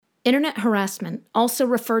Internet harassment, also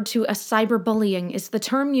referred to as cyberbullying, is the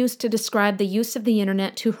term used to describe the use of the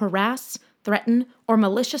internet to harass, threaten, or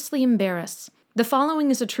maliciously embarrass. The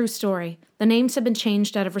following is a true story. The names have been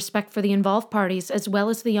changed out of respect for the involved parties as well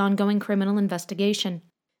as the ongoing criminal investigation.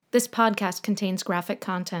 This podcast contains graphic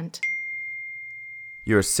content.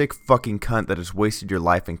 You're a sick fucking cunt that has wasted your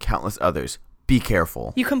life and countless others. Be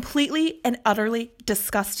careful. You completely and utterly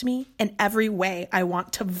disgust me in every way I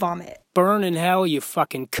want to vomit. Burn in hell, you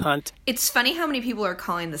fucking cunt. It's funny how many people are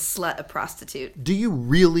calling the slut a prostitute. Do you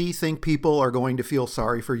really think people are going to feel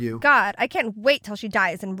sorry for you? God, I can't wait till she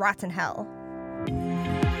dies and rots in hell.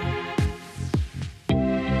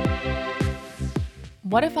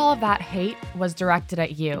 What if all of that hate was directed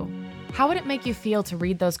at you? How would it make you feel to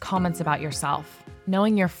read those comments about yourself,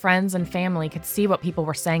 knowing your friends and family could see what people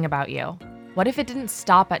were saying about you? What if it didn't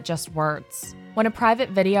stop at just words? When a private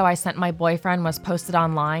video I sent my boyfriend was posted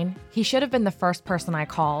online, he should have been the first person I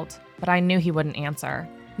called, but I knew he wouldn't answer.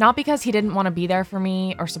 Not because he didn't want to be there for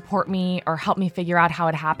me or support me or help me figure out how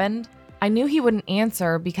it happened. I knew he wouldn't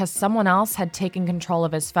answer because someone else had taken control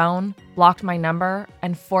of his phone, blocked my number,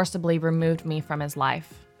 and forcibly removed me from his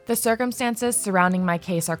life. The circumstances surrounding my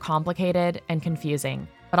case are complicated and confusing,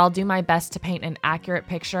 but I'll do my best to paint an accurate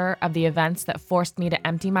picture of the events that forced me to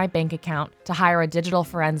empty my bank account, to hire a digital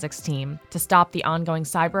forensics team, to stop the ongoing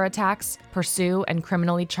cyber attacks, pursue and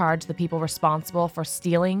criminally charge the people responsible for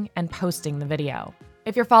stealing and posting the video.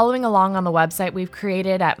 If you're following along on the website we've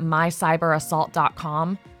created at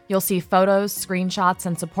mycyberassault.com, you'll see photos, screenshots,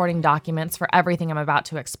 and supporting documents for everything I'm about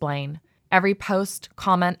to explain. Every post,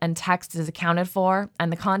 comment, and text is accounted for, and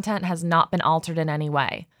the content has not been altered in any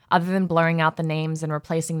way, other than blurring out the names and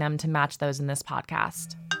replacing them to match those in this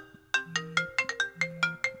podcast.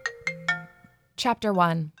 Chapter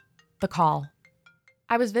 1. The Call.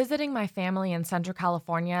 I was visiting my family in Central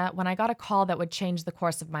California when I got a call that would change the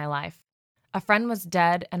course of my life. A friend was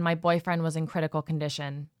dead and my boyfriend was in critical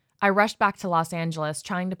condition. I rushed back to Los Angeles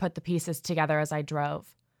trying to put the pieces together as I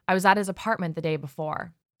drove. I was at his apartment the day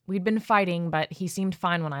before. We'd been fighting, but he seemed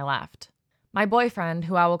fine when I left. My boyfriend,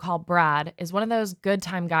 who I will call Brad, is one of those good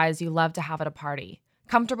time guys you love to have at a party.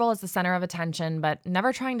 Comfortable as the center of attention, but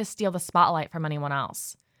never trying to steal the spotlight from anyone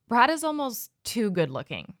else. Brad is almost too good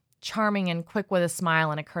looking, charming and quick with a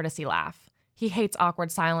smile and a courtesy laugh. He hates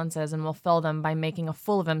awkward silences and will fill them by making a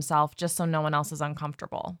fool of himself just so no one else is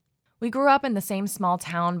uncomfortable. We grew up in the same small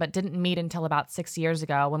town but didn't meet until about 6 years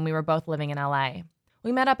ago when we were both living in LA.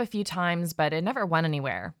 We met up a few times, but it never went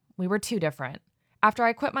anywhere. We were too different. After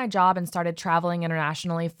I quit my job and started traveling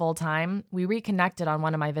internationally full-time, we reconnected on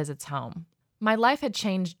one of my visits home. My life had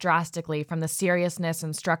changed drastically from the seriousness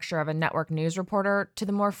and structure of a network news reporter to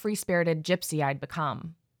the more free-spirited gypsy I'd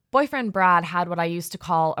become. Boyfriend Brad had what I used to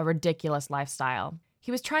call a ridiculous lifestyle.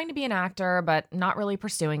 He was trying to be an actor, but not really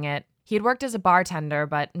pursuing it. He had worked as a bartender,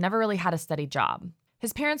 but never really had a steady job.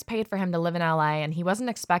 His parents paid for him to live in LA, and he wasn't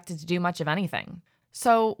expected to do much of anything.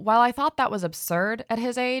 So, while I thought that was absurd at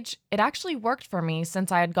his age, it actually worked for me since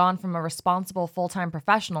I had gone from a responsible full-time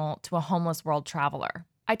professional to a homeless world traveler.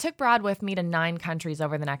 I took Brad with me to 9 countries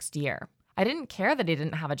over the next year. I didn't care that he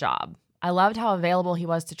didn't have a job. I loved how available he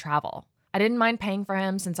was to travel. I didn't mind paying for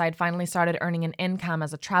him since I had finally started earning an income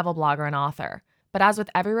as a travel blogger and author. But as with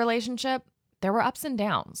every relationship, there were ups and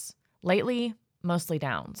downs. Lately, mostly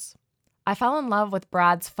downs. I fell in love with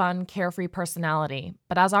Brad's fun, carefree personality,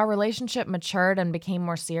 but as our relationship matured and became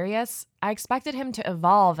more serious, I expected him to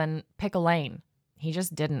evolve and pick a lane. He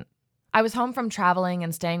just didn't. I was home from traveling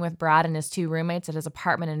and staying with Brad and his 2 roommates at his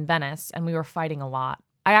apartment in Venice, and we were fighting a lot.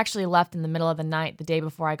 I actually left in the middle of the night the day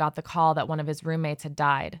before I got the call that one of his roommates had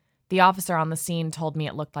died. The officer on the scene told me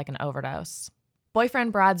it looked like an overdose.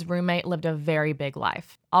 Boyfriend Brad's roommate lived a very big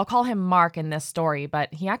life. I'll call him Mark in this story,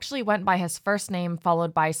 but he actually went by his first name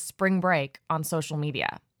followed by Spring Break on social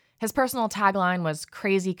media. His personal tagline was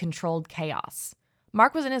crazy controlled chaos.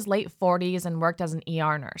 Mark was in his late 40s and worked as an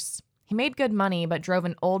ER nurse. He made good money but drove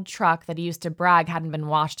an old truck that he used to brag hadn't been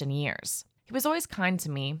washed in years. He was always kind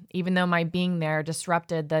to me, even though my being there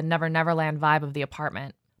disrupted the Never Neverland vibe of the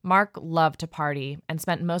apartment. Mark loved to party and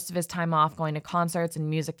spent most of his time off going to concerts and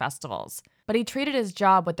music festivals, but he treated his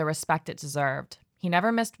job with the respect it deserved. He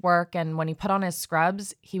never missed work, and when he put on his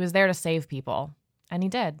scrubs, he was there to save people. And he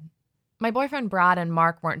did. My boyfriend Brad and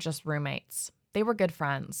Mark weren't just roommates. They were good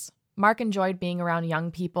friends. Mark enjoyed being around young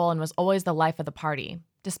people and was always the life of the party,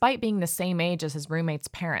 despite being the same age as his roommate's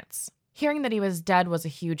parents. Hearing that he was dead was a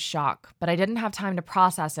huge shock, but I didn't have time to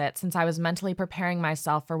process it since I was mentally preparing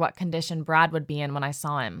myself for what condition Brad would be in when I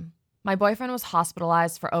saw him. My boyfriend was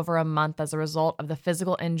hospitalized for over a month as a result of the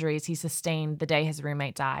physical injuries he sustained the day his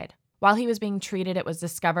roommate died. While he was being treated, it was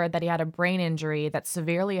discovered that he had a brain injury that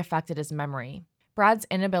severely affected his memory. Brad's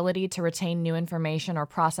inability to retain new information or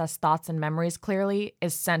process thoughts and memories clearly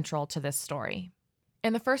is central to this story.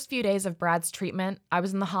 In the first few days of Brad's treatment, I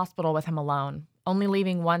was in the hospital with him alone, only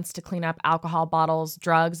leaving once to clean up alcohol bottles,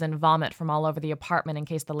 drugs, and vomit from all over the apartment in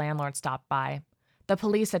case the landlord stopped by. The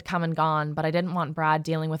police had come and gone, but I didn't want Brad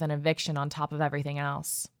dealing with an eviction on top of everything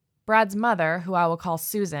else. Brad's mother, who I will call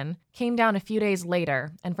Susan, came down a few days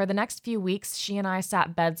later, and for the next few weeks, she and I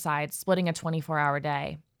sat bedside, splitting a 24-hour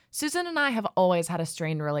day. Susan and I have always had a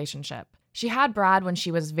strained relationship. She had Brad when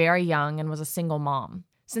she was very young and was a single mom.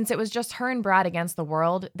 Since it was just her and Brad against the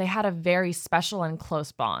world, they had a very special and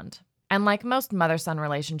close bond. And like most mother-son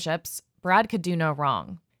relationships, Brad could do no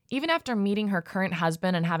wrong. Even after meeting her current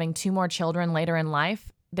husband and having 2 more children later in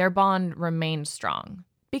life, their bond remained strong.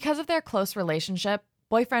 Because of their close relationship,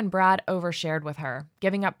 boyfriend Brad overshared with her,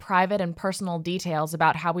 giving up private and personal details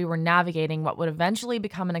about how we were navigating what would eventually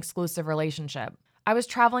become an exclusive relationship. I was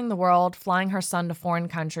traveling the world, flying her son to foreign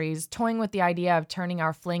countries, toying with the idea of turning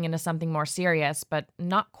our fling into something more serious, but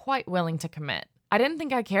not quite willing to commit. I didn't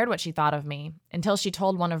think I cared what she thought of me, until she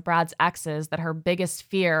told one of Brad's exes that her biggest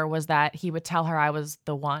fear was that he would tell her I was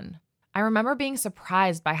the one. I remember being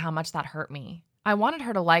surprised by how much that hurt me. I wanted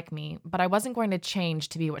her to like me, but I wasn't going to change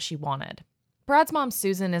to be what she wanted. Brad's mom,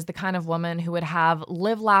 Susan, is the kind of woman who would have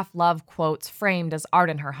live, laugh, love quotes framed as art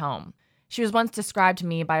in her home. She was once described to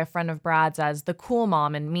me by a friend of Brad's as the cool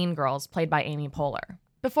mom in Mean Girls, played by Amy Poehler.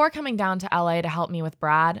 Before coming down to LA to help me with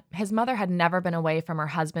Brad, his mother had never been away from her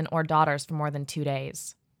husband or daughters for more than 2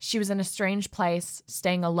 days. She was in a strange place,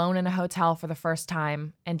 staying alone in a hotel for the first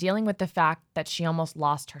time, and dealing with the fact that she almost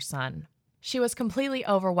lost her son. She was completely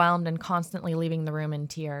overwhelmed and constantly leaving the room in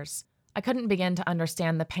tears. I couldn't begin to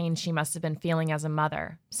understand the pain she must have been feeling as a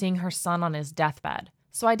mother, seeing her son on his deathbed.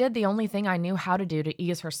 So I did the only thing I knew how to do to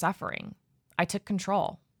ease her suffering. I took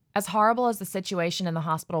control. As horrible as the situation in the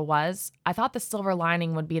hospital was, I thought the silver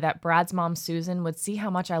lining would be that Brad's mom, Susan, would see how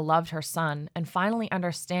much I loved her son and finally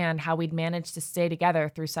understand how we'd managed to stay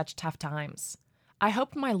together through such tough times. I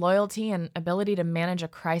hoped my loyalty and ability to manage a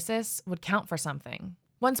crisis would count for something.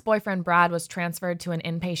 Once boyfriend Brad was transferred to an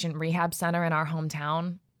inpatient rehab center in our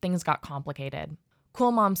hometown, things got complicated.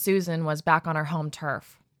 Cool mom Susan was back on her home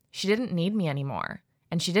turf. She didn't need me anymore,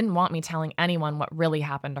 and she didn't want me telling anyone what really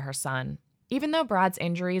happened to her son. Even though Brad's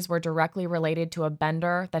injuries were directly related to a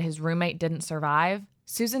bender that his roommate didn't survive,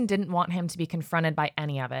 Susan didn't want him to be confronted by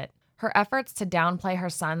any of it. Her efforts to downplay her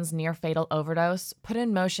son's near-fatal overdose put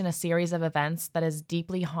in motion a series of events that has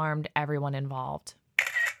deeply harmed everyone involved.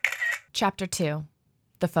 Chapter 2.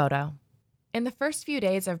 The Photo. In the first few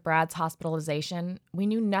days of Brad's hospitalization, we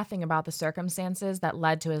knew nothing about the circumstances that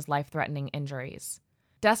led to his life-threatening injuries.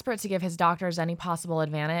 Desperate to give his doctors any possible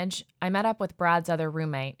advantage, I met up with Brad's other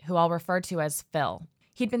roommate, who I'll refer to as Phil.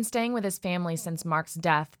 He'd been staying with his family since Mark's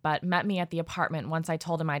death, but met me at the apartment once I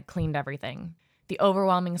told him I'd cleaned everything. The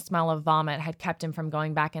overwhelming smell of vomit had kept him from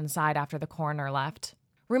going back inside after the coroner left.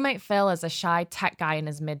 Roommate Phil is a shy tech guy in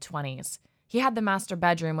his mid-20s. He had the master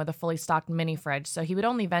bedroom with a fully stocked mini fridge, so he would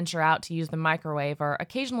only venture out to use the microwave or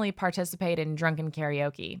occasionally participate in drunken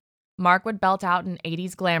karaoke. Mark would belt out an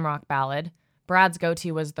 80s glam rock ballad. Brad's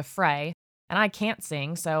go-to was The Fray, and I can't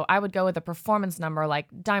sing, so I would go with a performance number like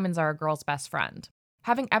Diamonds Are a Girl's Best Friend.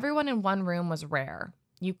 Having everyone in one room was rare.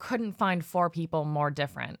 You couldn't find 4 people more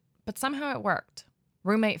different, but somehow it worked.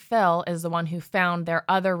 Roommate Phil is the one who found their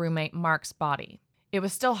other roommate Mark's body. It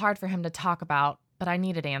was still hard for him to talk about, but I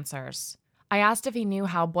needed answers. I asked if he knew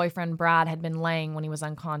how boyfriend Brad had been laying when he was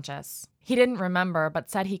unconscious. He didn't remember, but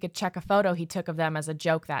said he could check a photo he took of them as a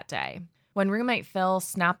joke that day. When roommate Phil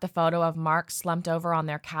snapped the photo of Mark slumped over on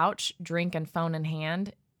their couch, drink and phone in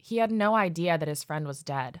hand, he had no idea that his friend was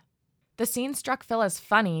dead. The scene struck Phil as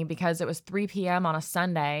funny because it was 3 p.m. on a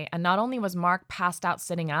Sunday, and not only was Mark passed out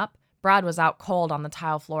sitting up, Brad was out cold on the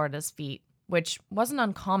tile floor at his feet, which wasn't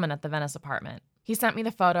uncommon at the Venice apartment. He sent me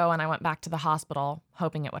the photo and I went back to the hospital,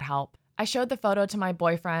 hoping it would help. I showed the photo to my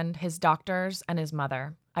boyfriend, his doctors, and his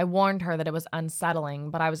mother. I warned her that it was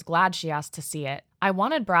unsettling, but I was glad she asked to see it. I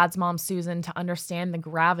wanted Brad's mom, Susan, to understand the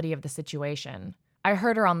gravity of the situation. I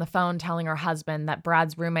heard her on the phone telling her husband that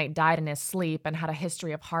Brad's roommate died in his sleep and had a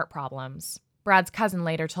history of heart problems. Brad's cousin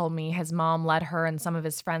later told me his mom led her and some of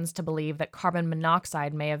his friends to believe that carbon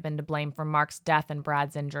monoxide may have been to blame for Mark's death and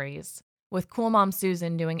Brad's injuries. With cool mom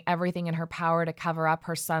Susan doing everything in her power to cover up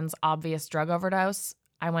her son's obvious drug overdose,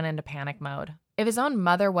 I went into panic mode. If his own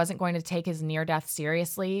mother wasn't going to take his near-death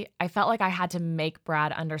seriously, I felt like I had to make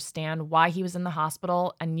Brad understand why he was in the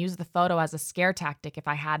hospital and use the photo as a scare tactic if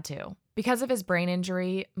I had to. Because of his brain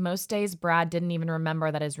injury, most days Brad didn't even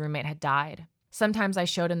remember that his roommate had died. Sometimes I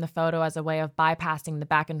showed him the photo as a way of bypassing the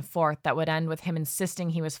back and forth that would end with him insisting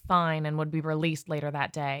he was fine and would be released later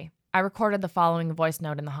that day. I recorded the following voice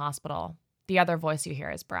note in the hospital. The other voice you hear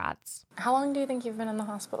is Brad's. How long do you think you've been in the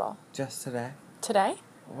hospital? Just today. Today?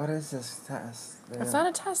 What is this test? It's not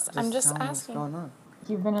a test. I'm just asking. What's going on?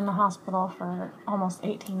 You've been in the hospital for almost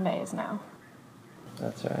 18 days now.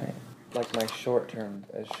 That's right. Like my short term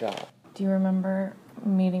is shot. Do you remember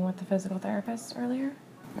meeting with the physical therapist earlier?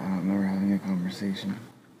 I don't remember having a conversation.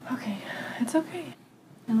 Okay, it's okay.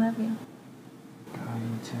 I love you. Oh,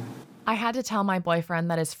 you too. I had to tell my boyfriend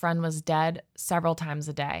that his friend was dead several times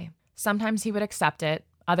a day. Sometimes he would accept it.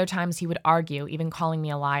 Other times he would argue, even calling me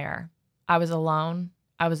a liar. I was alone.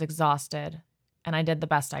 I was exhausted. And I did the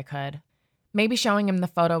best I could. Maybe showing him the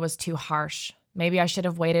photo was too harsh. Maybe I should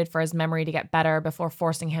have waited for his memory to get better before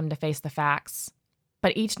forcing him to face the facts.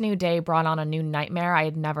 But each new day brought on a new nightmare I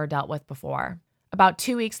had never dealt with before. About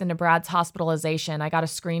 2 weeks into Brad's hospitalization, I got a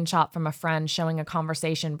screenshot from a friend showing a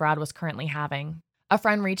conversation Brad was currently having. A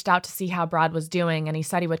friend reached out to see how Brad was doing, and he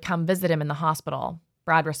said he would come visit him in the hospital.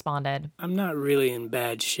 Brad responded, "I'm not really in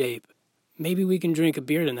bad shape. Maybe we can drink a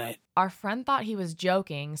beer tonight." Our friend thought he was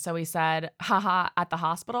joking, so he said, "Haha, at the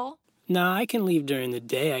hospital?" Nah, I can leave during the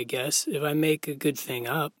day, I guess, if I make a good thing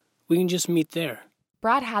up. We can just meet there.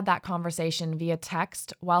 Brad had that conversation via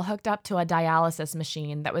text while hooked up to a dialysis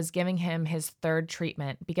machine that was giving him his third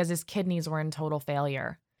treatment because his kidneys were in total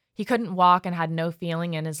failure. He couldn't walk and had no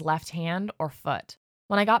feeling in his left hand or foot.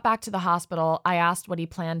 When I got back to the hospital, I asked what he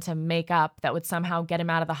planned to make up that would somehow get him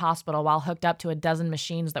out of the hospital while hooked up to a dozen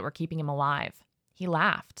machines that were keeping him alive. He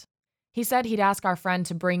laughed. He said he'd ask our friend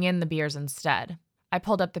to bring in the beers instead. I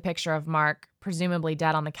pulled up the picture of Mark, presumably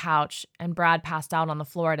dead on the couch, and Brad passed out on the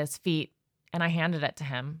floor at his feet, and I handed it to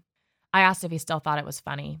him. I asked if he still thought it was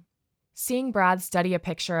funny. Seeing Brad study a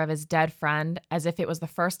picture of his dead friend as if it was the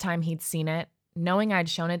first time he'd seen it, knowing I'd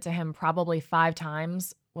shown it to him probably 5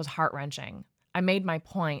 times, was heart-wrenching. I made my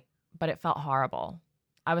point, but it felt horrible.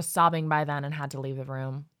 I was sobbing by then and had to leave the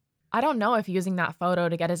room. I don't know if using that photo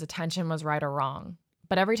to get his attention was right or wrong,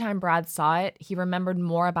 but every time Brad saw it, he remembered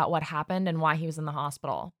more about what happened and why he was in the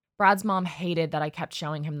hospital. Brad's mom hated that I kept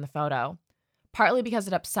showing him the photo, partly because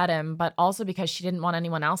it upset him, but also because she didn't want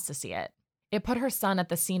anyone else to see it. It put her son at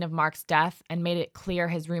the scene of Mark's death and made it clear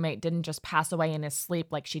his roommate didn't just pass away in his sleep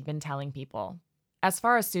like she'd been telling people. As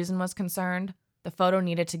far as Susan was concerned, the photo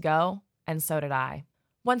needed to go, and so did I.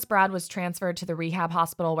 Once Brad was transferred to the rehab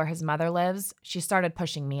hospital where his mother lives, she started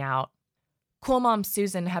pushing me out. Cool Mom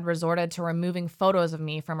Susan had resorted to removing photos of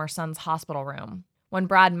me from her son's hospital room. When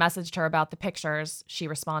Brad messaged her about the pictures, she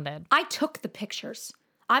responded, I took the pictures.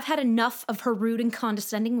 I've had enough of her rude and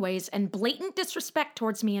condescending ways and blatant disrespect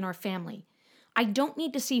towards me and our family. I don't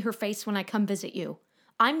need to see her face when I come visit you.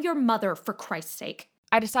 I'm your mother, for Christ's sake.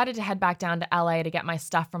 I decided to head back down to LA to get my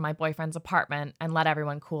stuff from my boyfriend's apartment and let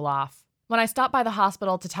everyone cool off. When I stopped by the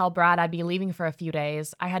hospital to tell Brad I'd be leaving for a few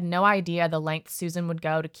days, I had no idea the length Susan would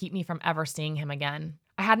go to keep me from ever seeing him again.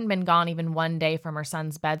 I hadn't been gone even one day from her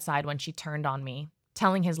son's bedside when she turned on me,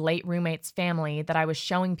 telling his late roommate's family that I was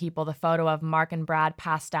showing people the photo of Mark and Brad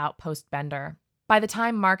passed out post-Bender. By the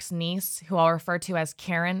time Mark's niece, who I'll refer to as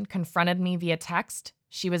Karen, confronted me via text,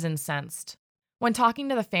 she was incensed. When talking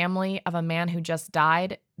to the family of a man who just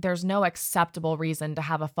died, there's no acceptable reason to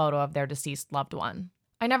have a photo of their deceased loved one.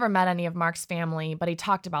 I never met any of Mark's family, but he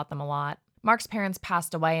talked about them a lot. Mark's parents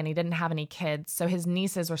passed away and he didn't have any kids, so his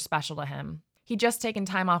nieces were special to him. He'd just taken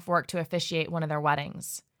time off work to officiate one of their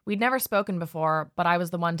weddings. We'd never spoken before, but I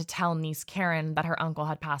was the one to tell niece Karen that her uncle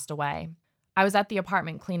had passed away. I was at the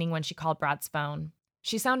apartment cleaning when she called Brad's phone.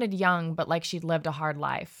 She sounded young, but like she'd lived a hard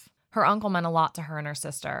life. Her uncle meant a lot to her and her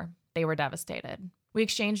sister. They were devastated. We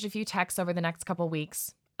exchanged a few texts over the next couple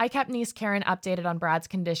weeks. I kept niece Karen updated on Brad's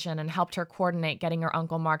condition and helped her coordinate getting her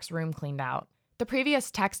Uncle Mark's room cleaned out. The previous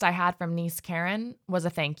text I had from niece Karen was a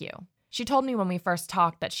thank you. She told me when we first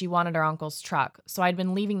talked that she wanted her uncle's truck, so I'd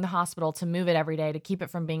been leaving the hospital to move it every day to keep it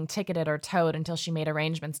from being ticketed or towed until she made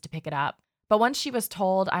arrangements to pick it up. But once she was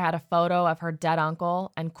told I had a photo of her dead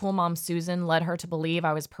uncle and Cool Mom Susan led her to believe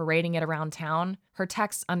I was parading it around town, her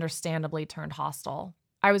texts understandably turned hostile.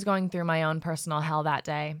 I was going through my own personal hell that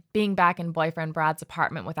day, being back in boyfriend Brad's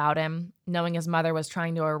apartment without him, knowing his mother was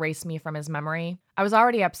trying to erase me from his memory. I was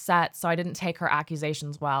already upset, so I didn't take her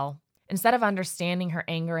accusations well. Instead of understanding her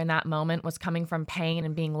anger in that moment was coming from pain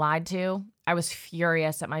and being lied to, I was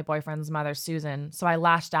furious at my boyfriend's mother, Susan, so I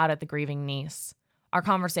lashed out at the grieving niece. Our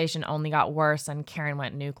conversation only got worse and Karen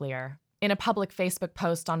went nuclear. In a public Facebook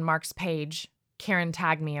post on Mark's page, Karen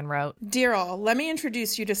tagged me and wrote, Dear all, let me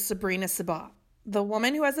introduce you to Sabrina Sabat, the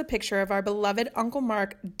woman who has a picture of our beloved Uncle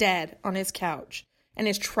Mark dead on his couch. and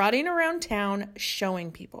is trotting around town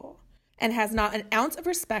showing people, and has not an ounce of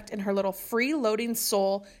respect in her little freeloading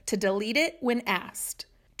soul to delete it when asked.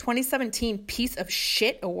 2017 Piece of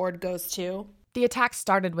Shit award goes to. The attack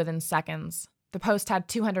started within seconds. The post had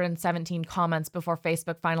 217 comments before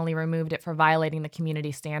Facebook finally removed it for violating the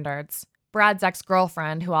community standards. Brad's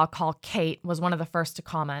ex-girlfriend, who I'll call Kate, was one of the first to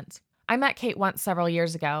comment. I met Kate once several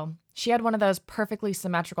years ago. She had one of those perfectly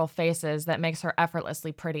symmetrical faces that makes her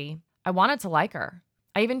effortlessly pretty. I wanted to like her.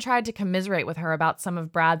 I even tried to commiserate with her about some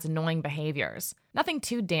of Brad's annoying behaviors. Nothing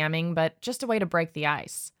too damning, but just a way to break the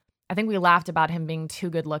ice. I think we laughed about him being too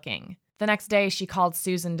good looking. The next day, she called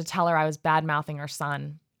Susan to tell her I was bad-mouthing her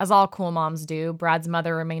son. As all cool moms do, Brad's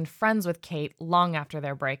mother remained friends with Kate long after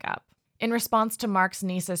their breakup. In response to Mark's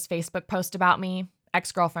niece's Facebook post about me,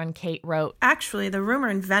 ex-girlfriend Kate wrote, Actually, the rumor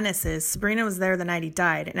in Venice is Sabrina was there the night he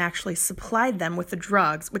died and actually supplied them with the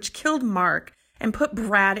drugs, which killed Mark and put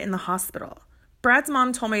Brad in the hospital. Brad's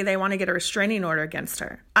mom told me they want to get a restraining order against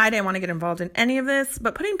her. I didn't want to get involved in any of this,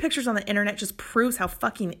 but putting pictures on the internet just proves how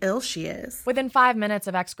fucking ill she is. Within 5 minutes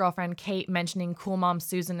of ex-girlfriend Kate mentioning cool mom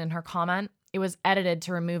Susan in her comment, it was edited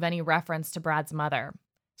to remove any reference to Brad's mother.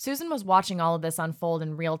 Susan was watching all of this unfold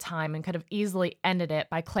in real time and could have easily ended it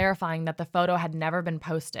by clarifying that the photo had never been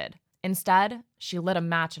posted. Instead, she lit a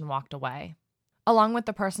match and walked away. Along with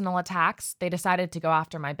the personal attacks, they decided to go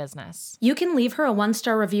after my business. You can leave her a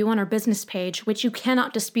 1-star review on her business page, which you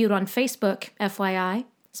cannot dispute on Facebook, FYI.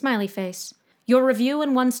 Smiley face. Your review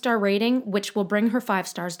and 1-star rating, which will bring her 5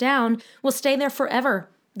 stars down, will stay there forever.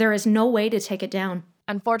 There is no way to take it down.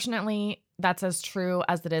 Unfortunately, that's as true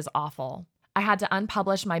as it is awful. I had to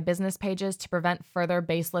unpublish my business pages to prevent further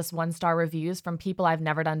baseless 1-star reviews from people I've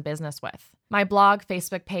never done business with. My blog,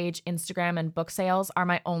 Facebook page, Instagram, and book sales are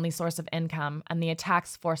my only source of income, and the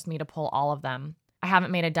attacks forced me to pull all of them. I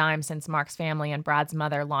haven't made a dime since Mark's family and Brad's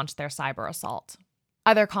mother launched their cyber assault.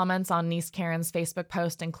 Other comments on niece Karen's Facebook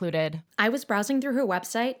post included, I was browsing through her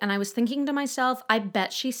website and I was thinking to myself, I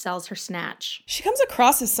bet she sells her snatch. She comes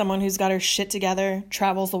across as someone who's got her shit together,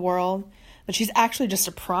 travels the world, but she's actually just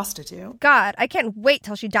a prostitute. God, I can't wait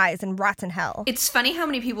till she dies and rots in hell. It's funny how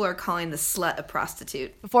many people are calling the slut a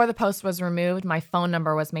prostitute. Before the post was removed, my phone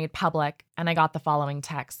number was made public, and I got the following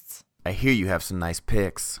texts. I hear you have some nice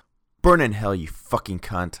pics. Burn in hell, you fucking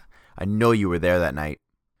cunt. I know you were there that night.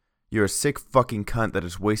 You're a sick fucking cunt that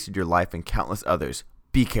has wasted your life and countless others.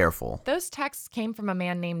 Be careful. Those texts came from a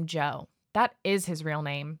man named Joe. That is his real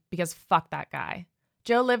name, because fuck that guy.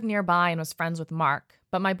 Joe lived nearby and was friends with Mark,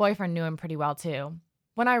 but my boyfriend knew him pretty well too.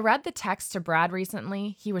 When I read the text to Brad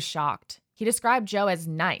recently, he was shocked. He described Joe as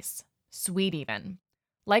nice, sweet even.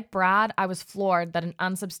 Like Brad, I was floored that an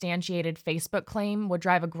unsubstantiated Facebook claim would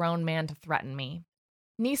drive a grown man to threaten me.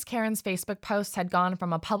 Niece Karen's Facebook posts had gone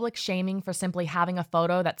from a public shaming for simply having a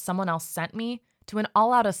photo that someone else sent me to an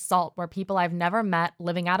all-out assault where people I've never met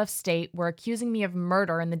living out of state were accusing me of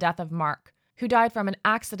murder in the death of Mark, who died from an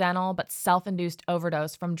accidental but self-induced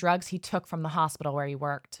overdose from drugs he took from the hospital where he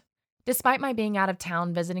worked. Despite my being out of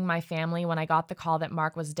town visiting my family when I got the call that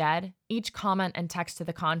Mark was dead, each comment and text to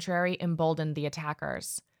the contrary emboldened the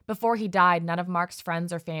attackers. Before he died, none of Mark's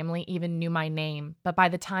friends or family even knew my name, but by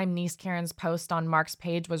the time niece Karen's post on Mark's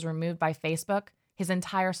page was removed by Facebook, his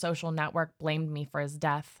entire social network blamed me for his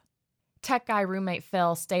death. Tech guy roommate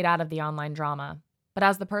Phil stayed out of the online drama, but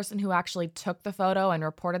as the person who actually took the photo and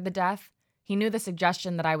reported the death, he knew the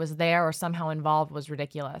suggestion that I was there or somehow involved was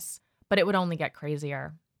ridiculous, but it would only get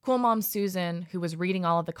crazier. Cool mom Susan, who was reading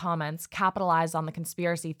all of the comments, capitalized on the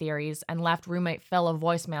conspiracy theories and left roommate Phil a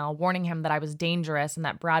voicemail warning him that I was dangerous and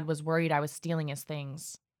that Brad was worried I was stealing his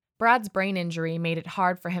things. Brad's brain injury made it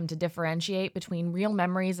hard for him to differentiate between real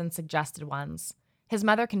memories and suggested ones. His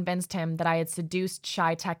mother convinced him that I had seduced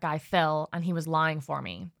shy tech guy Phil and he was lying for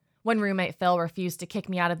me. When roommate Phil refused to kick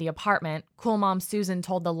me out of the apartment, cool mom Susan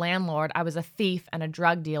told the landlord I was a thief and a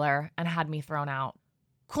drug dealer and had me thrown out.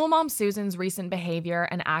 Cool mom Susan's recent behavior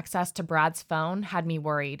and access to Brad's phone had me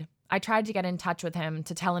worried. I tried to get in touch with him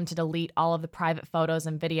to tell him to delete all of the private photos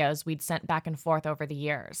and videos we'd sent back and forth over the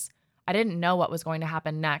years. I didn't know what was going to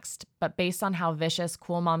happen next, but based on how vicious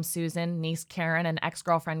cool mom Susan, niece Karen, and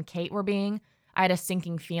ex-girlfriend Kate were being, I had a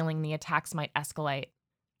sinking feeling the attacks might escalate.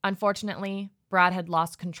 Unfortunately, Brad had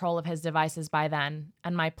lost control of his devices by then,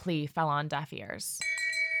 and my plea fell on deaf ears.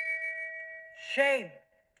 Shame.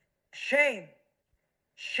 Shame.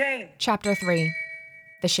 Shame. Chapter 3.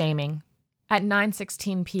 The Shaming. At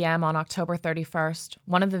 9:16 p.m. on October 31st,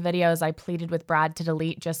 one of the videos I pleaded with Brad to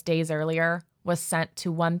delete just days earlier was sent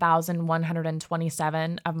to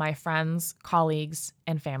 1,127 of my friends, colleagues,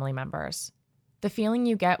 and family members. The feeling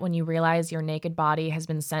you get when you realize your naked body has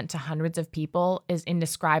been sent to hundreds of people is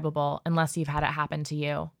indescribable unless you've had it happen to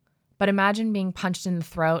you. But imagine being punched in the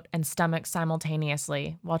throat and stomach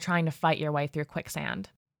simultaneously while trying to fight your way through quicksand.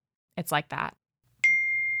 It's like that.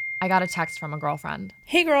 I got a text from a girlfriend.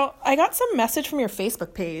 Hey girl, I got some message from your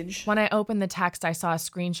Facebook page. When I opened the text, I saw a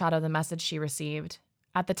screenshot of the message she received.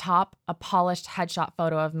 At the top, a polished headshot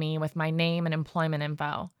photo of me with my name and employment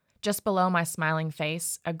info. Just below my smiling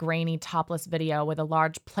face, a grainy topless video with a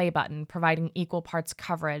large play button providing equal parts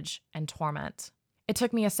coverage and torment. It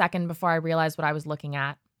took me a second before I realized what I was looking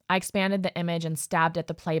at. I expanded the image and stabbed at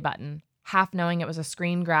the play button, half knowing it was a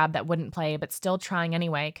screen grab that wouldn't play, but still trying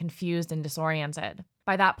anyway, confused and disoriented.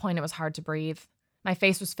 By that point, it was hard to breathe. My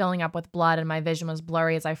face was filling up with blood and my vision was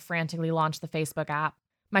blurry as I frantically launched the Facebook app.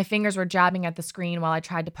 My fingers were jabbing at the screen while I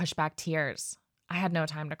tried to push back tears. I had no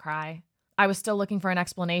time to cry. I was still looking for an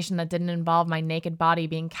explanation that didn't involve my naked body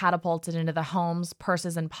being catapulted into the homes,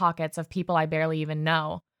 purses, and pockets of people I barely even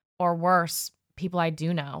know. Or worse, people I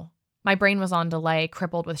do know. My brain was on delay,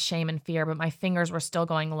 crippled with shame and fear, but my fingers were still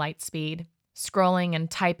going light speed. Scrolling and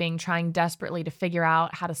typing, trying desperately to figure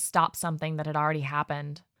out how to stop something that had already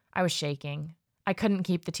happened. I was shaking. I couldn't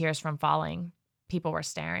keep the tears from falling. People were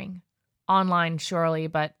staring. Online, surely,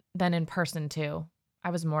 but then in person too. I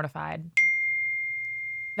was mortified.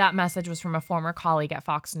 That message was from a former colleague at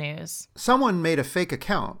Fox News. Someone made a fake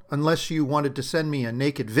account, unless you wanted to send me a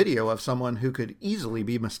naked video of someone who could easily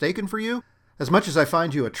be mistaken for you. As much as I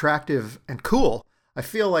find you attractive and cool, I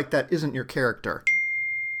feel like that isn't your character.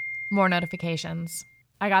 More notifications.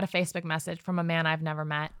 I got a Facebook message from a man I've never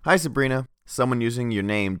met. Hi, Sabrina. Someone using your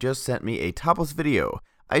name just sent me a topless video.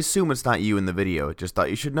 I assume it's not you in the video. Just thought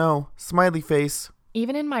you should know. Smiley face.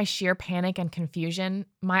 Even in my sheer panic and confusion,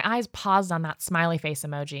 my eyes paused on that smiley face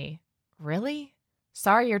emoji. Really?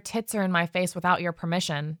 Sorry your tits are in my face without your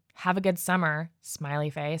permission. Have a good summer. Smiley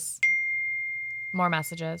face. More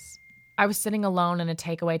messages. I was sitting alone in a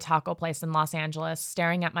takeaway taco place in Los Angeles,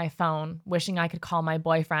 staring at my phone, wishing I could call my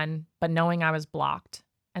boyfriend, but knowing I was blocked,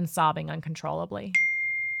 and sobbing uncontrollably.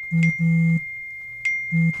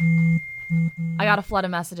 I got a flood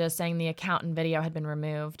of messages saying the account and video had been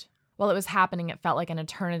removed. While it was happening, it felt like an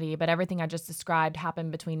eternity, but everything I just described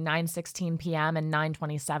happened between 9:16 p.m. and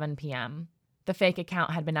 9:27 p.m. The fake account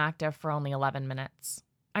had been active for only 11 minutes.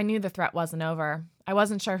 I knew the threat wasn't over. I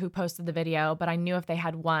wasn't sure who posted the video, but I knew if they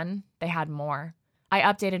had one, they had more. I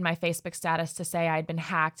updated my Facebook status to say I had been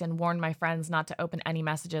hacked and warned my friends not to open any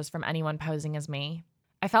messages from anyone posing as me.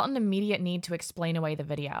 I felt an immediate need to explain away the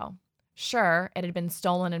video. Sure, it had been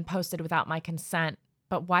stolen and posted without my consent,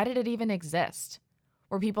 but why did it even exist?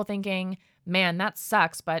 Were people thinking, man, that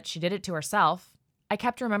sucks, but she did it to herself? I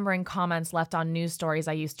kept remembering comments left on news stories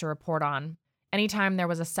I used to report on. Anytime there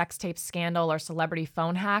was a sex tape scandal or celebrity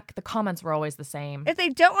phone hack, the comments were always the same. If they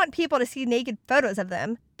don't want people to see naked photos of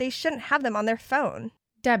them, they shouldn't have them on their phone.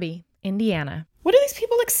 Debbie, Indiana. What do these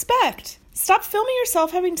people expect? Stop filming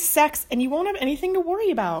yourself having sex and you won't have anything to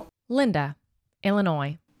worry about. Linda,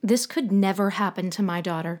 Illinois. This could never happen to my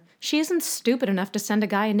daughter. She isn't stupid enough to send a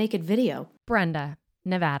guy a naked video. Brenda,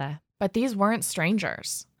 Nevada. But these weren't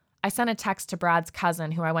strangers. I sent a text to Brad's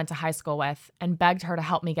cousin, who I went to high school with, and begged her to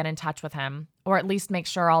help me get in touch with him, or at least make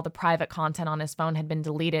sure all the private content on his phone had been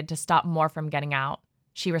deleted to stop more from getting out.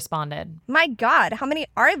 She responded, My God, how many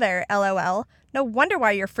are there, LOL? No wonder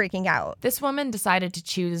why you're freaking out. This woman decided to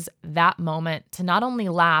choose that moment to not only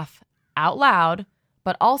laugh out loud,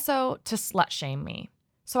 but also to slut-shame me.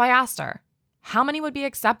 So I asked her, how many would be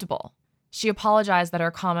acceptable? She apologized that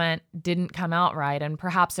her comment didn't come out right, and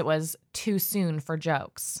perhaps it was too soon for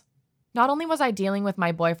jokes. Not only was I dealing with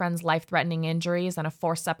my boyfriend's life-threatening injuries and a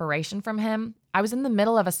forced separation from him, I was in the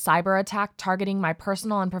middle of a cyber attack targeting my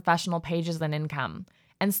personal and professional pages and income,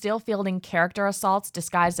 and still fielding character assaults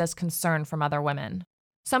disguised as concern from other women.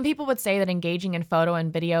 Some people would say that engaging in photo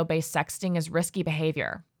and video-based sexting is risky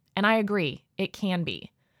behavior, and I agree, it can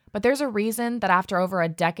be. But there's a reason that after over a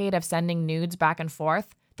decade of sending nudes back and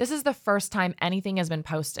forth, this is the first time anything has been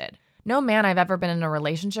posted. No man I've ever been in a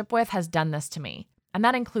relationship with has done this to me. And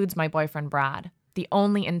that includes my boyfriend, Brad, the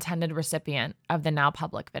only intended recipient of the now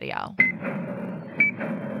public video.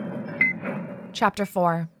 Chapter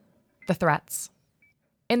 4. The Threats.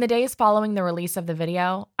 In the days following the release of the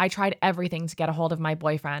video, I tried everything to get a hold of my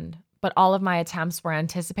boyfriend, but all of my attempts were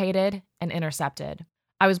anticipated and intercepted.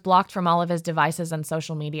 I was blocked from all of his devices and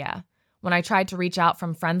social media. When I tried to reach out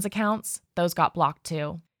from friends' accounts, those got blocked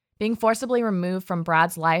too. Being forcibly removed from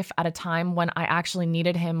Brad's life at a time when I actually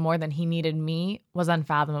needed him more than he needed me was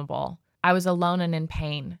unfathomable. I was alone and in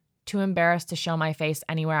pain, too embarrassed to show my face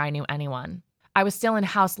anywhere I knew anyone. I was still in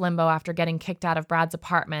house limbo after getting kicked out of Brad's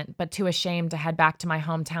apartment, but too ashamed to head back to my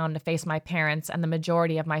hometown to face my parents and the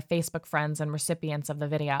majority of my Facebook friends and recipients of the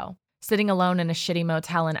video. Sitting alone in a shitty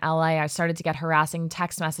motel in LA, I started to get harassing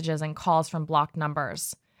text messages and calls from blocked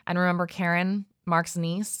numbers. And remember Karen, Mark's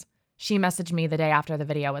niece? She messaged me the day after the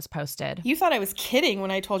video was posted. You thought I was kidding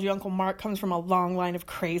when I told you Uncle Mark comes from a long line of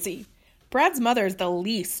crazy. Brad's mother is the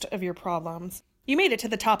least of your problems. You made it to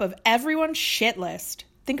the top of everyone's shit list.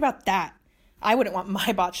 Think about that. I wouldn't want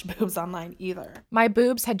my botched boobs online either. My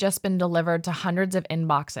boobs had just been delivered to hundreds of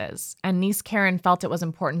inboxes, and niece Karen felt it was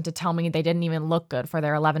important to tell me they didn't even look good for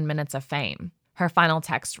their 11 minutes of fame. Her final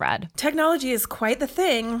text read, Technology is quite the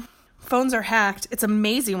thing. Phones are hacked. It's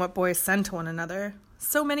amazing what boys send to one another.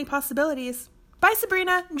 So many possibilities. Bye,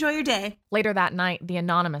 Sabrina. Enjoy your day. Later that night, the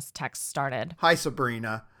anonymous text started. Hi,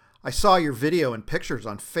 Sabrina. I saw your video and pictures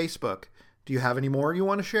on Facebook. Do you have any more you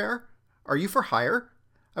want to share? Are you for hire?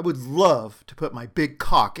 I would love to put my big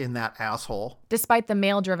cock in that asshole. Despite the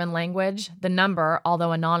male-driven language, the number,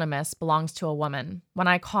 although anonymous, belongs to a woman. When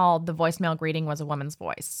I called, the voicemail greeting was a woman's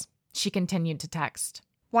voice. She continued to text.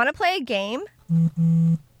 Want to play a game?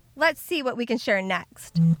 Let's see what we can share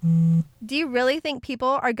next. Do you really think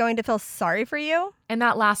people are going to feel sorry for you? In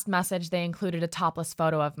that last message, they included a topless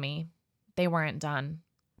photo of me. They weren't done.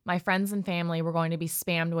 My friends and family were going to be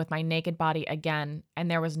spammed with my naked body again, and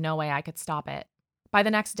there was no way I could stop it. By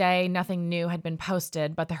the next day, nothing new had been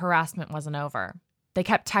posted, but the harassment wasn't over. They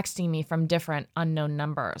kept texting me from different, unknown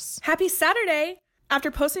numbers. Happy Saturday! After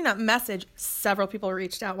posting that message, several people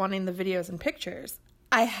reached out wanting the videos and pictures.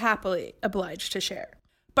 I happily obliged to share.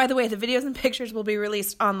 By the way, the videos and pictures will be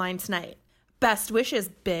released online tonight. Best wishes,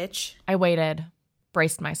 bitch. I waited,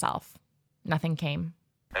 braced myself. Nothing came.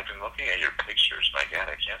 I've been looking at your pictures, my God.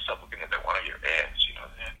 I can't stop looking at that one of your ads, you know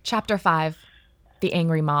that? Chapter 5. The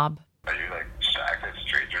Angry Mob. Are you, shocked that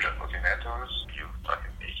strangers are looking at those? You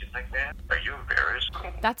fucking naked like that? Are you embarrassed?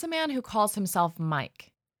 That's a man who calls himself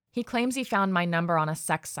Mike. He claims he found my number on a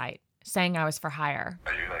sex site, saying I was for hire.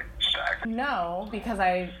 Are you, shocked? No, because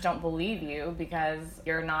I don't believe you, because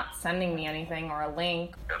you're not sending me anything or a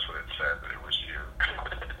link. That's what it said, but it was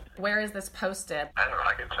you. Where is this posted? I don't know.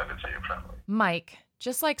 I can send it to you, probably. Mike,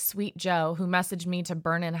 just like Sweet Joe, who messaged me to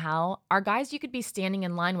burn in hell, are guys you could be standing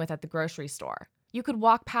in line with at the grocery store. You could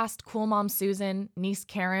walk past Cool Mom Susan, niece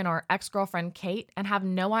Karen, or ex-girlfriend Kate and have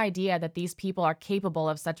no idea that these people are capable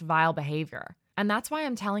of such vile behavior. And that's why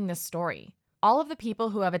I'm telling this story. All of the people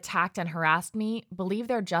who have attacked and harassed me believe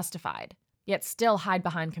they're justified, yet still hide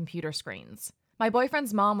behind computer screens. My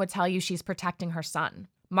boyfriend's mom would tell you she's protecting her son.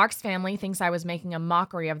 Mark's family thinks I was making a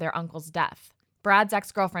mockery of their uncle's death. Brad's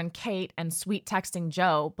ex-girlfriend Kate and sweet texting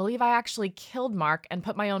Joe believe I actually killed Mark and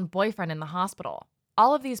put my own boyfriend in the hospital.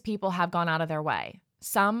 All of these people have gone out of their way,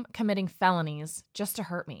 some committing felonies just to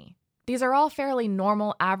hurt me. These are all fairly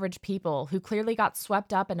normal, average people who clearly got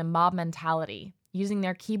swept up in a mob mentality, using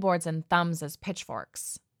their keyboards and thumbs as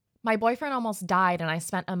pitchforks. My boyfriend almost died and I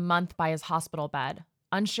spent a month by his hospital bed,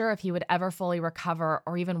 unsure if he would ever fully recover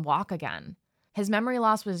or even walk again. His memory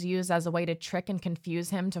loss was used as a way to trick and confuse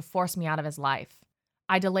him to force me out of his life.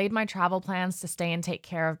 I delayed my travel plans to stay and take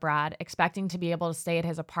care of Brad, expecting to be able to stay at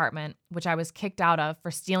his apartment, which I was kicked out of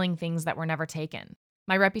for stealing things that were never taken.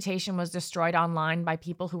 My reputation was destroyed online by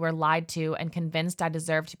people who were lied to and convinced I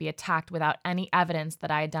deserved to be attacked without any evidence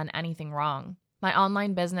that I had done anything wrong. My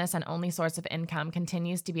online business and only source of income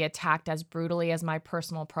continues to be attacked as brutally as my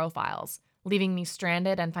personal profiles, leaving me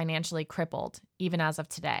stranded and financially crippled, even as of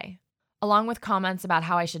today. Along with comments about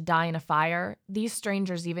how I should die in a fire, these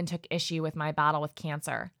strangers even took issue with my battle with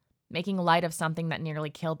cancer, making light of something that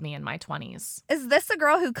nearly killed me in my 20s. Is this the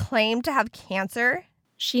girl who claimed to have cancer?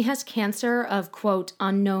 She has cancer of, quote,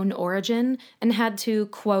 unknown origin and had to,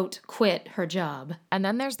 quote, quit her job. And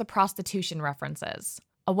then there's the prostitution references.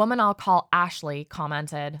 A woman I'll call Ashley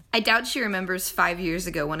commented, I doubt she remembers 5 years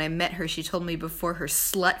ago when I met her, she told me before her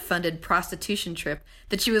slut-funded prostitution trip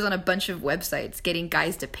that she was on a bunch of websites getting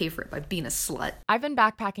guys to pay for it by being a slut. I've been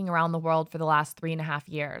backpacking around the world for the last 3.5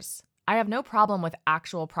 years. I have no problem with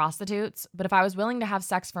actual prostitutes, but if I was willing to have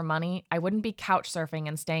sex for money, I wouldn't be couch surfing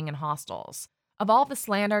and staying in hostels. Of all the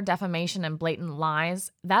slander, defamation, and blatant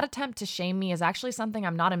lies, that attempt to shame me is actually something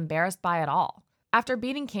I'm not embarrassed by at all. After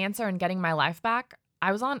beating cancer and getting my life back,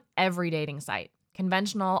 I was on every dating site.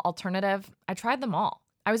 Conventional, alternative, I tried them all.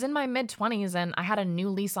 I was in my mid-20s and I had a new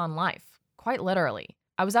lease on life. Quite literally.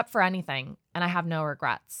 I was up for anything, and I have no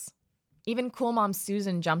regrets. Even Cool Mom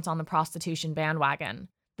Susan jumped on the prostitution bandwagon.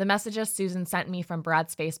 The messages Susan sent me from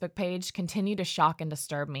Brad's Facebook page continue to shock and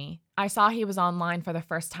disturb me. I saw he was online for the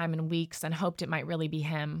first time in weeks and hoped it might really be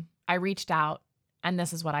him. I reached out, and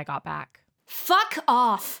this is what I got back. Fuck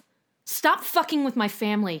off! Stop fucking with my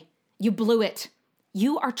family. You blew it.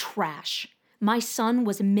 You are trash. My son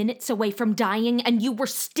was minutes away from dying, and you were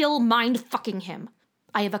still mind-fucking him.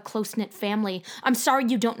 I have a close-knit family. I'm sorry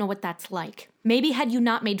you don't know what that's like. Maybe had you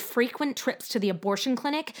not made frequent trips to the abortion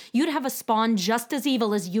clinic, you'd have a spawn just as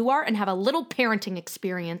evil as you are and have a little parenting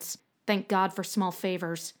experience. Thank God for small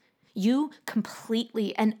favors. You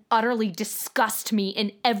completely and utterly disgust me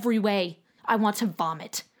in every way. I want to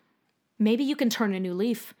vomit. Maybe you can turn a new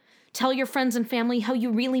leaf. Tell your friends and family how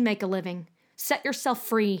you really make a living. Set yourself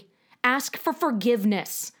free. Ask for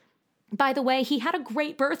forgiveness. By the way, he had a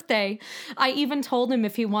great birthday. I even told him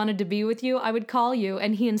if he wanted to be with you, I would call you,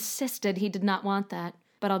 and he insisted he did not want that.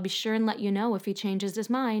 But I'll be sure and let you know if he changes his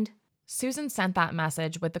mind. Susan sent that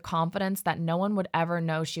message with the confidence that no one would ever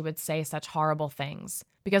know she would say such horrible things,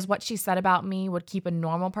 because what she said about me would keep a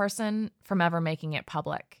normal person from ever making it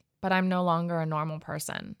public. But I'm no longer a normal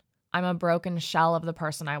person. I'm a broken shell of the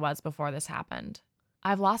person I was before this happened.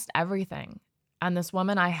 I've lost everything. And this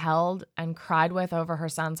woman I held and cried with over her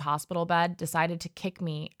son's hospital bed decided to kick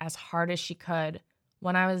me as hard as she could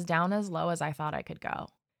when I was down as low as I thought I could go.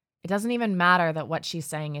 It doesn't even matter that what she's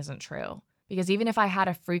saying isn't true, because even if I had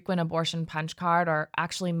a frequent abortion punch card or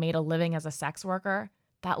actually made a living as a sex worker,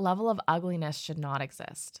 that level of ugliness should not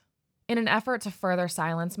exist. In an effort to further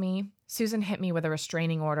silence me, Susan hit me with a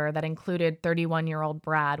restraining order that included 31-year-old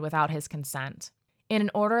Brad without his consent. In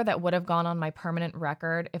an order that would have gone on my permanent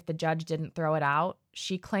record if the judge didn't throw it out,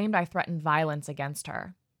 she claimed I threatened violence against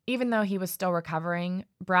her. Even though he was still recovering,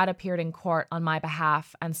 Brad appeared in court on my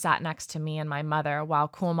behalf and sat next to me and my mother while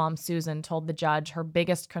Cool Mom Susan told the judge her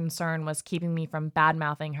biggest concern was keeping me from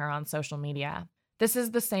bad-mouthing her on social media. This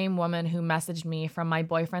is the same woman who messaged me from my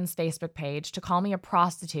boyfriend's Facebook page to call me a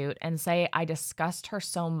prostitute and say I disgust her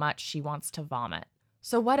so much she wants to vomit.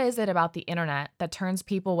 So what is it about the internet that turns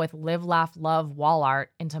people with live, laugh, love wall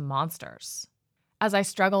art into monsters? As I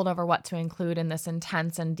struggled over what to include in this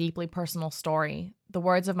intense and deeply personal story, the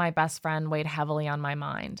words of my best friend weighed heavily on my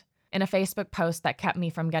mind. In a Facebook post that kept me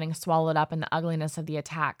from getting swallowed up in the ugliness of the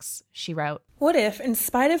attacks, she wrote, "What if, in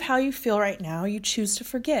spite of how you feel right now, you choose to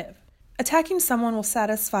forgive? Attacking someone will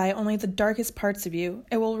satisfy only the darkest parts of you.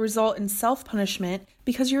 It will result in self-punishment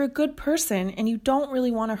because you're a good person and you don't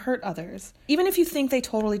really want to hurt others, even if you think they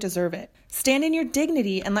totally deserve it. Stand in your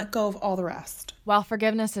dignity and let go of all the rest." While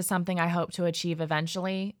forgiveness is something I hope to achieve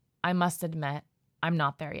eventually, I must admit, I'm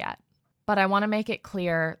not there yet. But I want to make it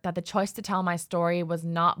clear that the choice to tell my story was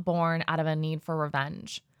not born out of a need for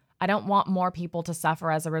revenge. I don't want more people to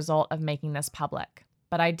suffer as a result of making this public,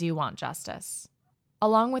 but I do want justice.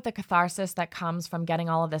 Along with the catharsis that comes from getting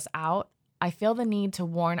all of this out, I feel the need to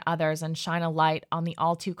warn others and shine a light on the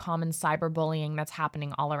all too common cyberbullying that's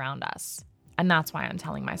happening all around us. And that's why I'm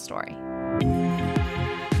telling my story.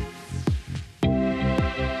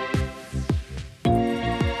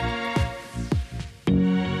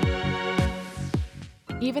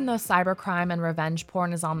 Even though cybercrime and revenge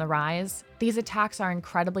porn is on the rise, these attacks are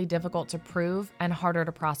incredibly difficult to prove and harder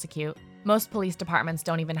to prosecute. Most police departments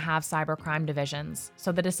don't even have cybercrime divisions,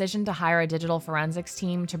 so the decision to hire a digital forensics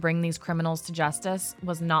team to bring these criminals to justice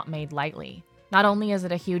was not made lightly. Not only is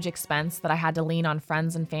it a huge expense that I had to lean on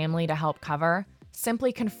friends and family to help cover,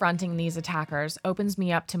 simply confronting these attackers opens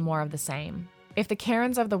me up to more of the same. If the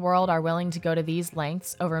Karens of the world are willing to go to these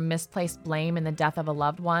lengths over misplaced blame in the death of a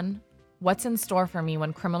loved one, what's in store for me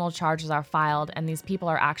when criminal charges are filed and these people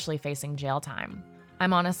are actually facing jail time?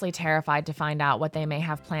 I'm honestly terrified to find out what they may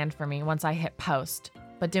have planned for me once I hit post,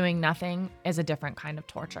 but doing nothing is a different kind of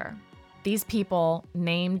torture. These people,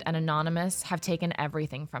 named and anonymous, have taken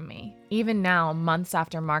everything from me. Even now, months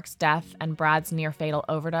after Mark's death and Brad's near-fatal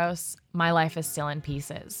overdose, my life is still in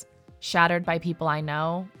pieces, shattered by people I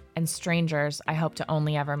know and strangers I hope to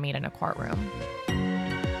only ever meet in a courtroom.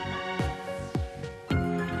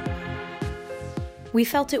 We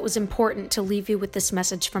felt it was important to leave you with this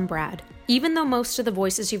message from Brad. Even though most of the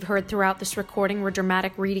voices you've heard throughout this recording were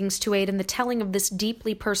dramatic readings to aid in the telling of this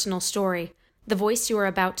deeply personal story, the voice you are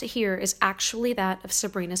about to hear is actually that of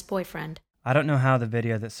Sabrina's boyfriend. I don't know how the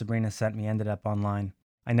video that Sabrina sent me ended up online.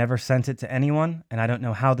 I never sent it to anyone, and I don't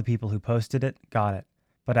know how the people who posted it got it.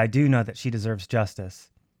 But I do know that she deserves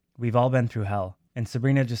justice. We've all been through hell, and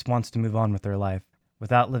Sabrina just wants to move on with her life,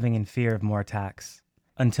 without living in fear of more attacks.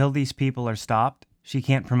 Until these people are stopped, she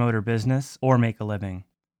can't promote her business or make a living.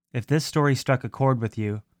 If this story struck a chord with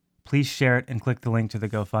you, please share it and click the link to the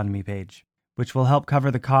GoFundMe page, which will help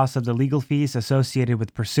cover the costs of the legal fees associated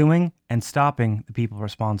with pursuing and stopping the people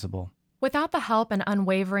responsible. Without the help and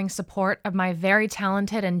unwavering support of my very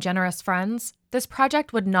talented and generous friends, This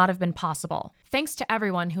project would not have been possible. Thanks to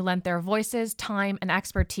everyone who lent their voices, time, and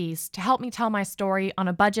expertise to help me tell my story on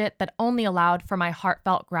a budget that only allowed for my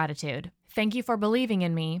heartfelt gratitude. Thank you for believing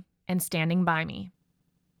in me and standing by me.